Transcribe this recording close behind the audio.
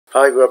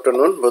High, good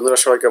afternoon বন্ধুরা,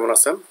 সবাই কেমন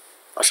আছেন?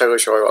 আশা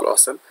করি সবাই ভালো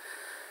আছেন।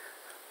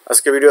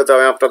 আজকে ভিডিওতে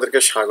আমি আপনাদেরকে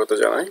স্বাগত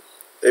জানাই।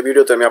 এই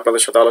ভিডিওতে আমি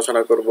আপনাদের সাথে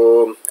আলোচনা করব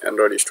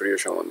অ্যান্ড্রয়েড স্টুডিও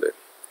সম্বন্ধে।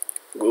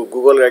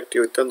 গুগলের একটি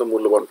অত্যন্ত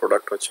মূল্যবান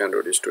প্রোডাক্ট হচ্ছে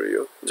অ্যান্ড্রয়েড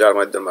স্টুডিও, যার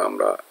মাধ্যমে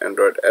আমরা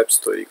অ্যান্ড্রয়েড অ্যাপস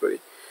তৈরি করি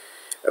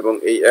এবং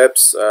এই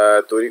অ্যাপস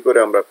তৈরি করে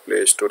আমরা প্লে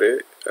স্টোরে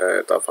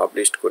তা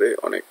পাবলিশ করে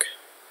অনেক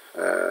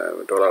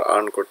ডলার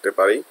আর্ন করতে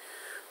পারি।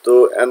 তো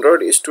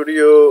অ্যান্ড্রয়েড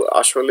স্টুডিও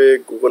আসলে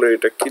গুগলের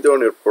এটা কী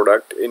ধরনের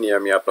প্রোডাক্ট, এ নিয়ে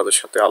আমি আপনাদের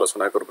সাথে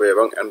আলোচনা করব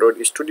এবং অ্যান্ড্রয়েড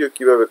স্টুডিও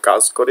কিভাবে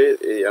কাজ করে,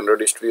 এই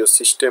Android studio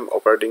system,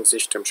 operating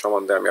system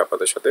সম্বন্ধে আমি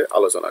আপনাদের সাথে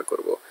আলোচনা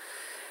করব।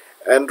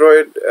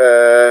 অ্যান্ড্রয়েড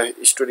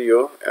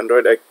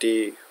অ্যান্ড্রয়েড একটি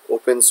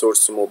open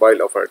source mobile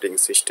operating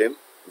system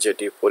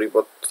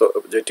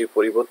যেটি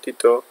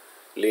পরিবর্তিত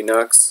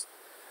লিনাক্স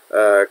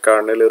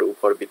কার্নেলের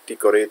উপর ভিত্তি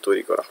করে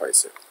তৈরি করা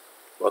হয়েছে।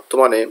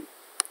 বর্তমানে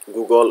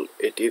গুগল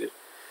এটির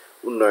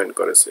উন্নয়ন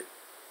করেছে।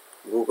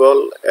 গুগল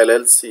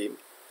এলএলসি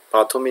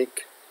প্রাথমিক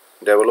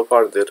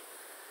ডেভেলপারদের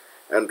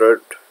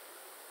অ্যান্ড্রয়েড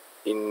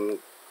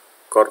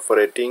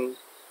ইনকর্পোরেটিং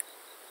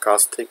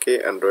কাছ থেকে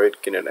অ্যান্ড্রয়েড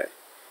কিনে নেয়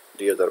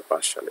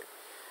 2005 সালে।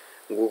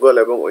 গুগল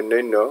এবং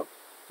অন্যান্য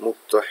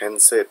মুক্ত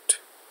হ্যান্ডসেট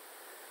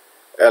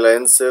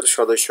অ্যালায়েন্সের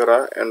সদস্যরা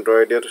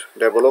অ্যান্ড্রয়েডের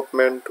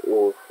ডেভেলপমেন্ট ও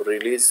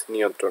রিলিজ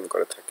নিয়ন্ত্রণ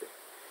করে থাকে।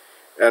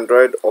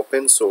 অ্যান্ড্রয়েড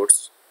ওপেন সোর্স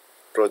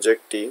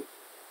প্রজেক্টটি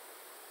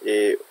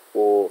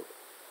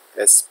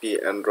এওএসপি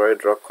অ্যান্ড্রয়েড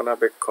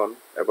রক্ষণাবেক্ষণ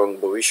এবং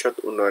ভবিষ্যৎ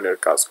উন্নয়নের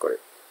কাজ করে।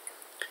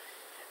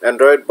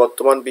 অ্যান্ড্রয়েড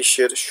বর্তমান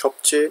বিশ্বের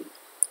সবচেয়ে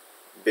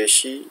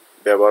বেশি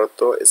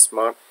ব্যবহৃত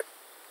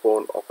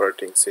স্মার্টফোন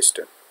অপারেটিং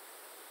সিস্টেম।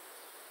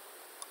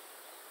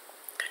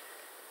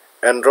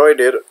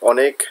 অ্যান্ড্রয়েডের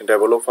অনেক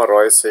ডেভেলপার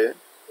রয়েছে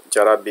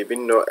যারা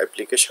বিভিন্ন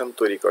অ্যাপ্লিকেশন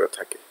তৈরি করে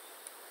থাকে।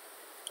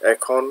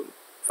 এখন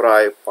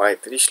প্রায়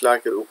 35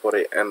 লাখের উপরে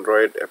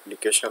অ্যান্ড্রয়েড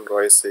অ্যাপ্লিকেশন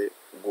রয়েছে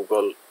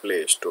গুগল প্লে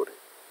স্টোরে।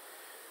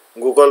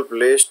 গুগল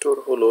প্লে স্টোর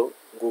হলো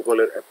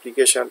গুগলের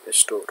অ্যাপ্লিকেশন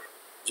স্টোর,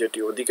 যেটি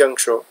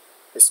অধিকাংশ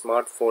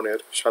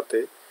স্মার্টফোনের সাথে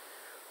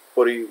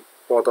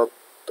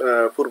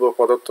পূর্ব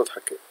প্রদত্ত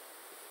থাকে।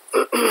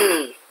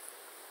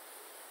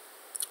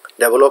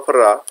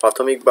 ডেভেলপাররা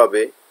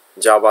প্রাথমিকভাবে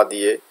জাভা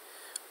দিয়ে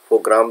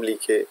প্রোগ্রাম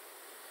লিখে,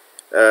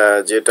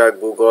 যেটা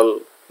গুগল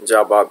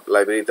জাভা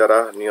লাইব্রেরি দ্বারা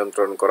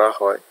নিয়ন্ত্রণ করা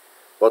হয়।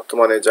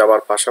 বর্তমানে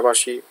জাভার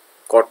পাশাপাশি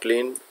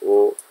কটলিন ও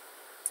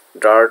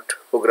ডার্ট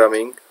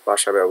প্রোগ্রামিং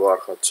ভাষা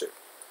ব্যবহার হচ্ছে।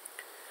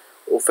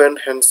 ওপেন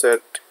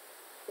হ্যান্ডসেট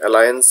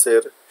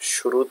অ্যালায়েন্সের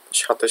শুরুর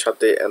সাথে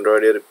সাথে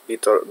অ্যান্ড্রয়েডের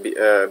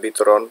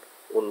বিতরণ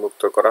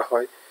উন্মুক্ত করা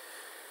হয়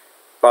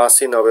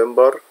 5ই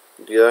নভেম্বর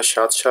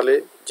 2007 সালে,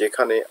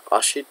 যেখানে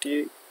 80টি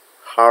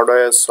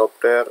হার্ডওয়্যার,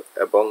 সফটওয়্যার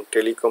এবং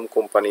টেলিকম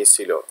কোম্পানি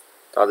ছিল।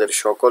 তাদের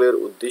সকলের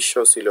উদ্দেশ্য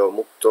ছিল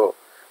মুক্ত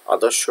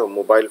আদর্শ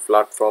মোবাইল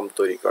প্ল্যাটফর্ম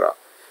তৈরি করা।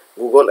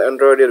 গুগল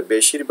অ্যান্ড্রয়েডের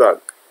বেশিরভাগ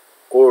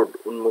কোড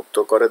উন্মুক্ত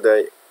করে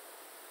দেয়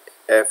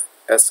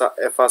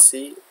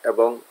এফআসি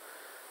এবং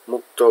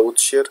মুক্ত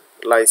উৎসের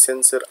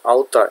লাইসেন্সের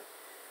আওতায়।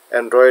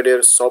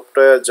 অ্যান্ড্রয়েডের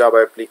সফটওয়্যার জাভা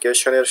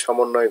অ্যাপ্লিকেশনের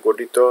সমন্বয়ে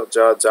গঠিত,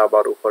 যা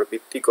জাভার উপর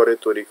ভিত্তি করে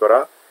তৈরি করা।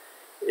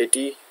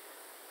 এটি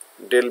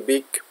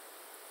ডেলভিক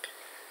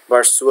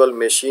ভার্চুয়াল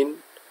মেশিন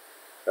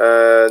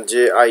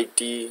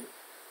জেআইটি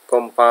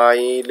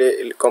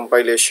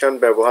কম্পাইলেশন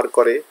ব্যবহার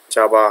করে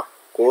জাভা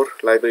কোর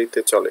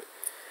লাইব্রেরিতে চলে।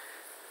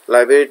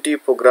 লাইব্রেরিটি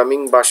প্রোগ্রামিং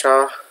ভাষা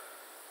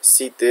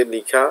সিতে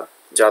লেখা,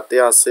 যাতে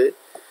আছে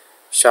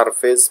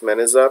surface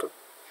manager,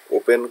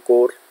 open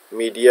core,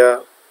 media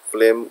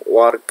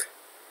framework,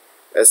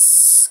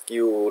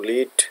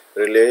 এসকিউএলিট,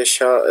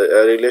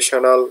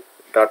 relational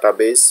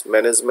database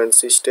management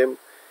system,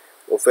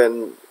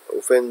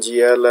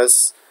 ওপেনজিএলএস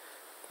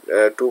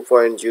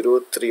 2.0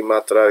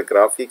 ত্রিমাত্রার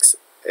graphics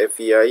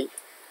API,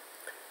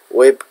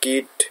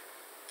 ওয়েবকিট,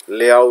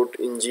 layout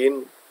engine,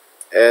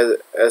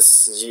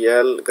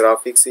 SGL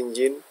graphics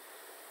engine,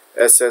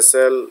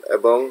 SSL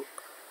এবং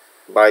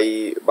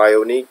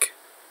বায়োনিক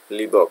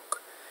লিবক।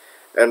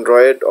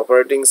 অ্যান্ড্রয়েড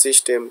অপারেটিং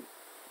সিস্টেম,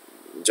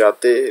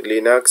 যাতে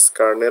লিনাক্স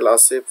কার্নেল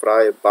আছে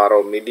প্রায়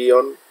 12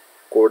 মিলিয়ন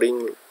কোডিং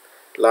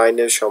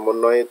লাইনের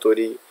সমন্বয়ে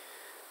তৈরি,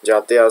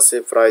 যাতে আছে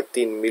প্রায়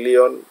 3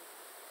 মিলিয়ন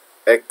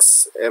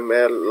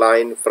এক্সএমএল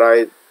লাইন,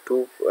 প্রায়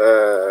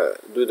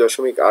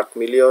 2.8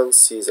 মিলিয়ন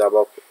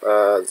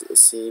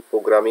সি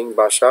প্রোগ্রামিং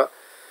ভাষা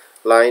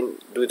লাইন,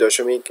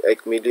 2.1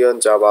 মিলিয়ন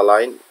জাভা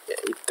লাইন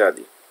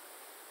ইত্যাদি।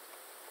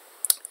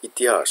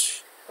 ইতিহাস।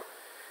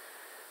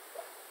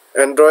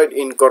 অ্যান্ড্রয়েড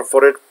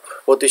ইনকর্পোরেট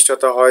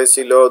প্রতিষ্ঠাতা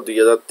হয়েছিল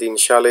 2003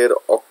 সালের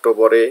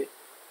অক্টোবরে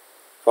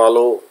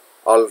পালো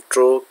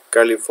আল্টো,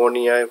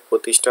 ক্যালিফোর্নিয়ায়।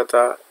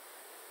 প্রতিষ্ঠাতা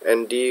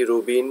অ্যান্ডি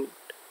রুবিন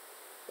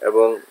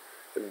এবং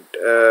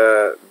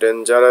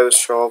ডেঞ্জারের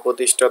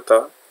সহ-প্রতিষ্ঠাতা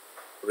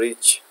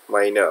রিচ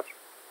মাইনার।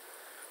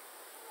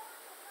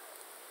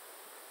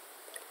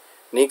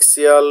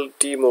 নিক্সিয়াল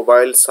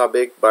টি-মোবাইল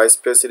সাবেক ভাইস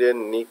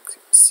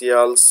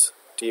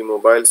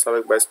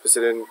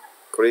প্রেসিডেন্ট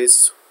ক্রিস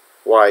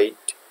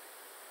হোয়াইট।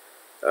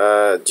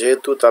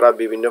 যেহেতু তারা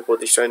বিভিন্ন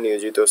প্রতিষ্ঠানে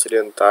নিয়োজিত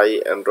ছিলেন, তাই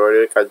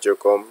অ্যান্ড্রয়েডের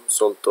কার্যক্রম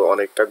চলত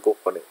অনেকটা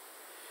গোপনে।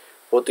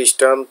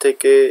 প্রতিষ্ঠান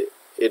থেকে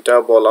এটা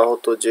বলা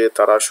হতো যে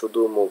তারা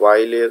শুধু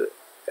মোবাইলের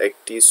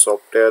একটি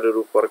সফটওয়্যারের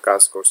উপর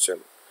কাজ করছেন।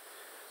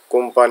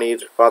 কোম্পানির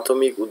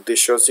প্রাথমিক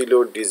উদ্দেশ্য ছিল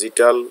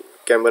ডিজিটাল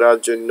ক্যামেরার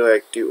জন্য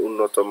একটি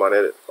উন্নত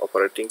মানের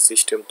অপারেটিং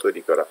সিস্টেম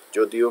তৈরি করা,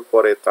 যদিও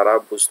পরে তারা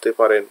বুঝতে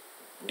পারেন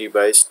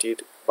ডিভাইসটির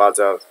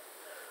বাজার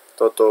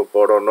তত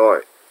বড়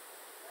নয়।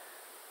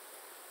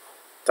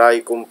 তাই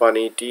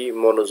কোম্পানিটি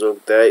মনোযোগ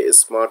দেয়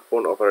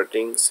স্মার্টফোন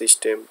অপারেটিং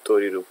সিস্টেম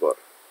তৈরির উপর।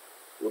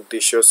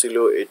 উদ্দেশ্য ছিল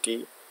এটি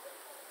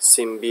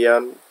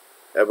সিম্বিয়ান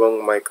এবং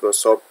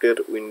মাইক্রোসফটের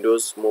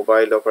উইন্ডোজ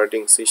মোবাইল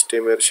অপারেটিং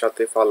সিস্টেমের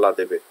সাথে পাল্লা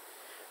দেবে।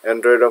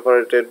 অ্যান্ড্রয়েড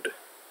অপারেটেড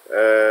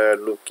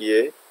লুকিয়ে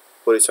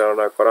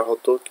পরিচালনা করা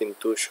হতো,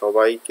 কিন্তু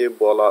সবাইকে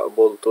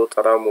বলতো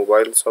তারা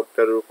মোবাইল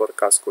সফটওয়্যারের উপর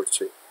কাজ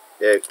করছে।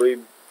 একই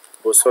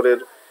বছরের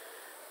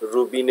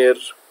রুবিনের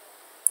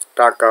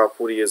টাকা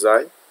ফুরিয়ে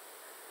যায়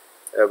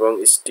এবং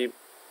স্টিভ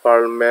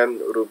পারলম্যান,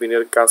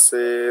 রুবিনের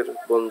কাছের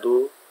বন্ধু,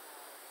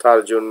 তার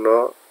জন্য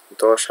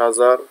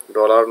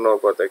 $10,000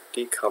 নগদ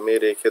একটি খামে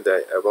রেখে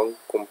দেয় এবং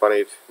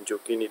কোম্পানির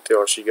ঝুঁকি নিতে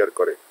অস্বীকার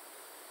করে।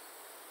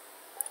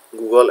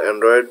 গুগল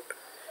অ্যান্ড্রয়েড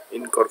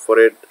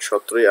ইনকর্পোরেট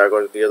 17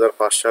 আগস্ট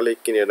 2005 সালে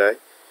কিনে নেয়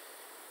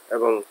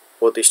এবং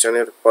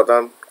প্রতিষ্ঠানের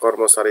প্রধান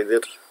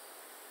কর্মচারীদের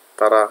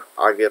তারা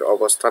আগের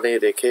অবস্থানেই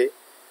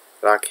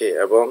রাখে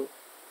এবং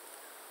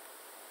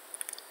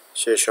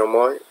সে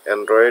সময়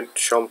অ্যান্ড্রয়েড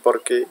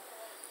সম্পর্কে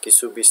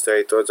কিছু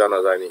বিস্তারিত জানা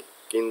যায়নি,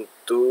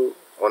 কিন্তু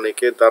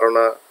অনেকে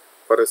ধারণা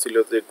করেছিল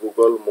যে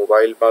গুগল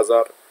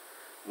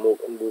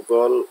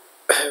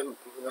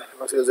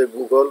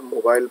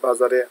মোবাইল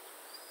বাজারে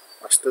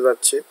আসতে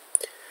যাচ্ছে।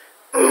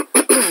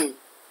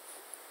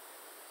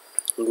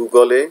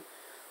 গুগলে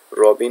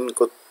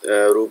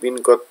রুবিন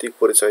কর্তৃক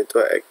পরিচালিত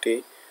একটি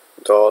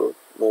দল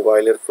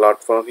মোবাইলের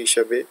প্ল্যাটফর্ম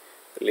হিসেবে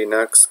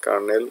লিনাক্স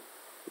কার্নেল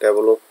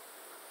ডেভেলপ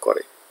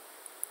করে।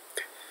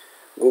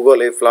 গুগল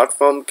এই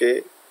প্ল্যাটফর্মকে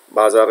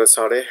বাজারে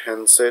ছাড়ে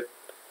হ্যান্ডসেট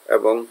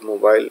এবং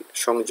মোবাইল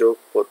সংযোগ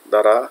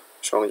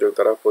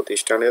দ্বারা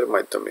প্রতিষ্ঠানের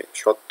মাধ্যমে।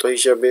 সত্য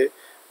হিসেবে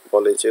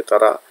বলে যে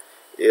তারা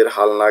এর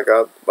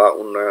হালনাগাদ বা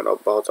উন্নয়ন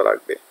অব্যাহত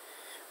রাখবে।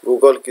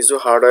 গুগল কিছু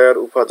হার্ডওয়্যার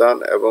উপাদান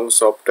এবং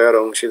সফটওয়্যার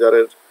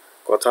অংশীদারের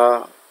কথা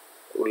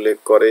উল্লেখ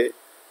করে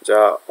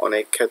যা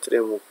অনেক ক্ষেত্রে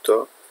মুক্ত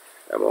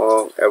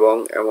এবং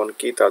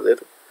এমনকি তাদের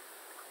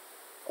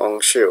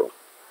অংশেও।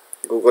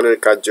 গুগলের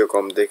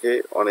কার্যক্রম দেখে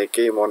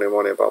অনেকেই মনে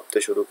মনে ভাবতে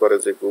শুরু করে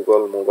যে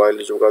গুগল মোবাইল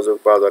যোগাযোগ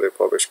বাজারে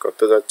প্রবেশ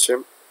করতে যাচ্ছে।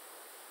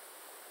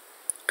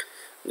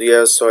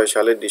 2006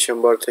 সালের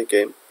ডিসেম্বর থেকে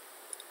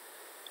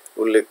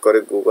উল্লেখ করে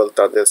গুগল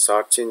তাদের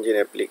সার্চ ইঞ্জিন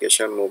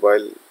অ্যাপ্লিকেশন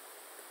মোবাইল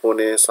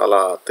ফোনে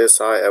চালাতে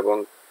চায় এবং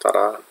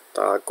তারা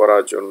তা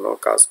করার জন্য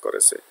কাজ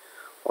করেছে।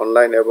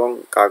 অনলাইন এবং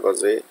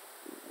কাগজে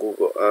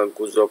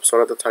গুজব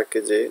ছড়াতে থাকে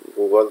যে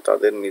গুগল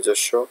তাদের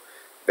নিজস্ব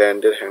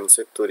ব্র্যান্ডের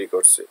হ্যান্ডসেট তৈরি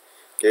করছে।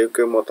 কেউ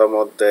কেউ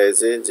মতামত দেয়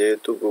যে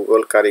যেহেতু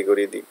গুগল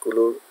কারিগরি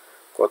দিকগুলোর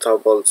কথা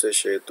বলছে,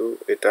 সেহেতু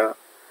এটা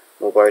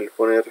মোবাইল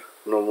ফোনের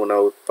নমুনা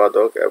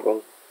উৎপাদক এবং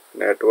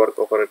নেটওয়ার্ক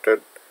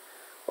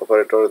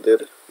অপারেটরদের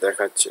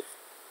দেখাচ্ছে।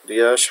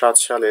 2007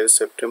 সালের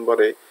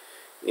সেপ্টেম্বরে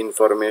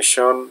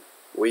ইনফরমেশন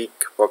উইক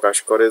প্রকাশ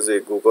করে যে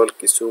গুগল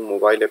কিছু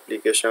মোবাইল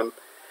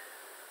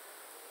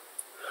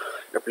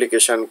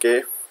অ্যাপ্লিকেশনকে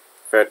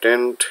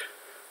প্যাটেন্ট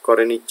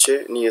করে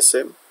নিয়েছে।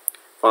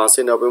 5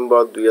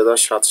 নভেম্বর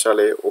 2007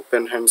 সালে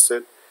ওপেন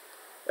হ্যান্ডসেট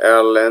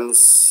এয়ারলাইন্স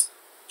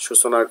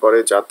সূচনা করে,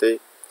 যাতে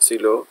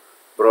ছিল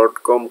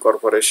Broadcom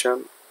corporation,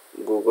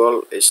 Google,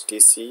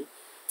 HTC,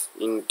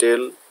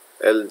 Intel,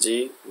 LG,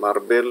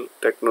 marble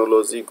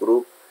technology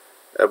group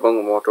এবং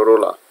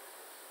মটোরোলা।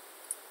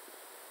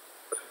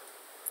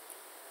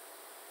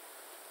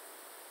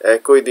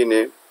 একই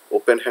দিনে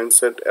ওপেন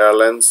হ্যান্ডসেট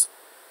এয়ারলাইন্স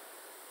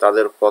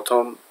তাদের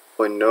প্রথম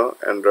পণ্য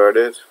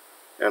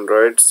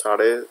অ্যান্ড্রয়েড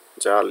ছাড়ে,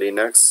 যা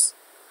লিনাক্স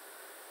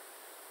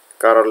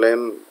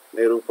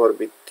কার্নেলের উপর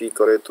ভিত্তি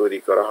করে তৈরি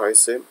করা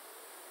হয়েছে।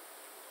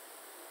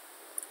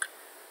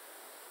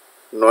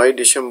 9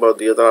 ডিসেম্বর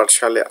 2008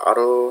 সালে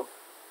আরও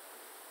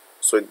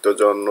 14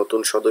 জন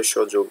নতুন সদস্য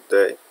যোগ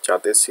দেয়,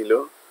 যাতে ছিল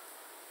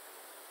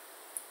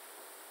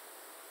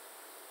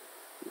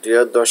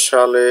 2010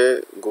 সালে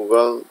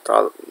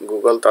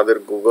গুগল তাদের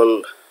গুগল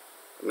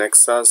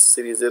নেক্সাস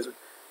সিরিজের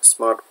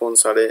স্মার্টফোন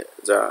ছাড়ে,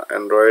 যা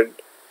অ্যান্ড্রয়েড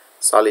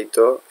চালিত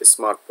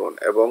স্মার্টফোন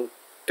এবং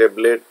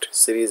ট্যাবলেট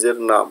সিরিজের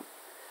নাম,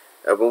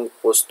 এবং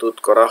প্রস্তুত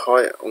করা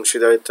হয়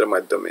অংশীদারিত্বের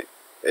মাধ্যমে।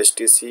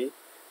 HTC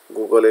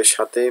গুগলের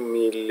সাথে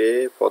মিলে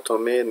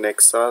প্রথমে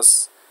নেক্সাস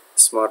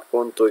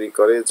স্মার্টফোন তৈরি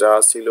করে, যা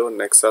ছিল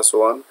নেক্সাস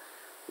 1।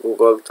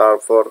 গুগল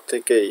তারপর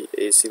থেকেই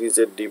এই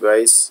সিরিজের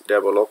ডিভাইস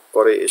ডেভেলপ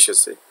করে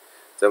এসেছে,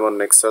 যেমন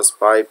নেক্সাস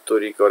 5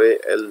 তৈরি করে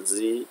LG,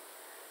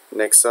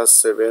 নেক্সাস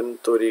 7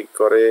 তৈরি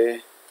করে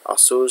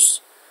আসুস।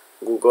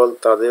 গুগল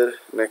তাদের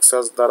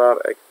নেক্সাস ধারার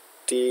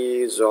একটি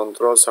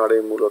যন্ত্র ছাড়ে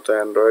মূলত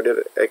অ্যান্ড্রয়েডের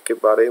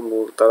একেবারে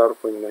মূলধারার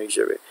পণ্য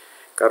হিসেবে,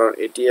 কারণ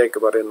এটি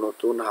একেবারে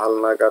নতুন,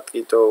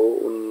 হালনাগাদকৃত ও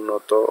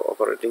উন্নত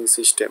অপারেটিং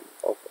সিস্টেম,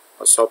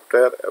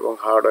 সফটওয়্যার এবং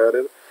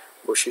হার্ডওয়্যারের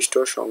বৈশিষ্ট্য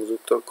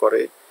সংযুক্ত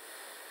করে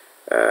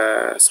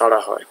ছাড়া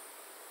হয়।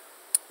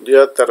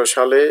 2013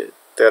 সালে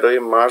 13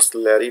 মার্চ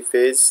ল্যারি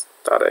পেজ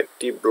তার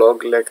একটি ব্লগ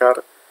লেখার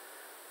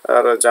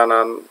আর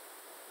জানান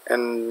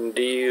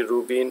অ্যান্ডি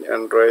রুবিন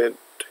অ্যান্ড্রয়েড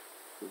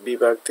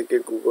বিভাগ থেকে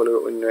গুগলের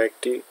অন্য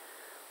একটি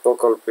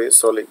প্রকল্পে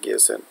চলে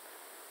গিয়েছেন।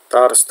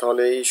 তার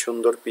স্থলেই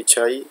সুন্দর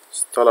পিচাই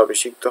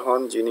স্থলাভিষিক্ত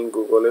হন, যিনি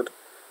গুগলের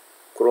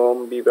ক্রোম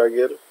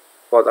বিভাগের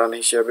প্রধান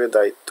হিসেবে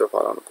দায়িত্ব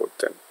পালন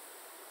করতেন।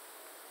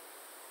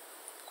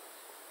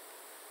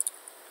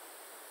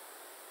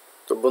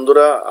 তো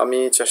বন্ধুরা, আমি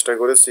চেষ্টা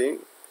করেছি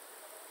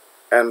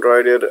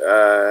অ্যান্ড্রয়েডের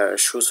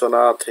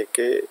সূচনা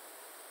থেকে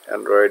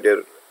অ্যান্ড্রয়েডের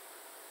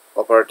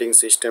অপারেটিং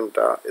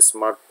সিস্টেমটা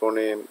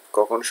স্মার্টফোনে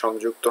কখন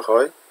সংযুক্ত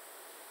হয়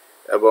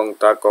এবং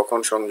তা কখন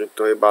সংযুক্ত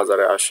হয়ে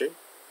বাজারে আসে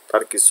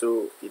তার কিছু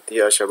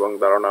ইতিহাস এবং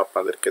ধারণা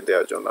আপনাদেরকে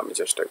দেওয়ার জন্য আমি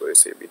চেষ্টা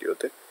করেছি এই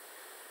ভিডিওতে।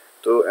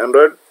 তো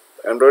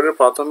অ্যান্ড্রয়েডের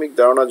প্রাথমিক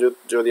ধারণা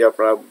যদি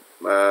আপনারা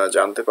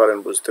জানতে পারেন,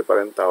 বুঝতে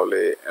পারেন, তাহলে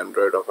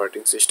অ্যান্ড্রয়েড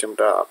অপারেটিং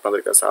সিস্টেমটা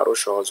আপনাদের কাছে আরও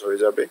সহজ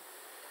হয়ে যাবে।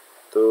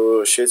 তো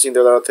সেই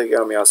চিন্তাধারা থেকে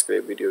আমি আজকে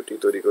এই ভিডিওটি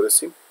তৈরি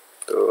করেছি।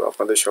 তো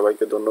আপনাদের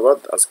সবাইকে ধন্যবাদ।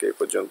 আজকে এই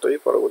পর্যন্তই।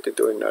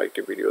 পরবর্তীতে অন্য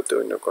একটি ভিডিওতে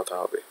অন্য কথা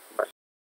হবে।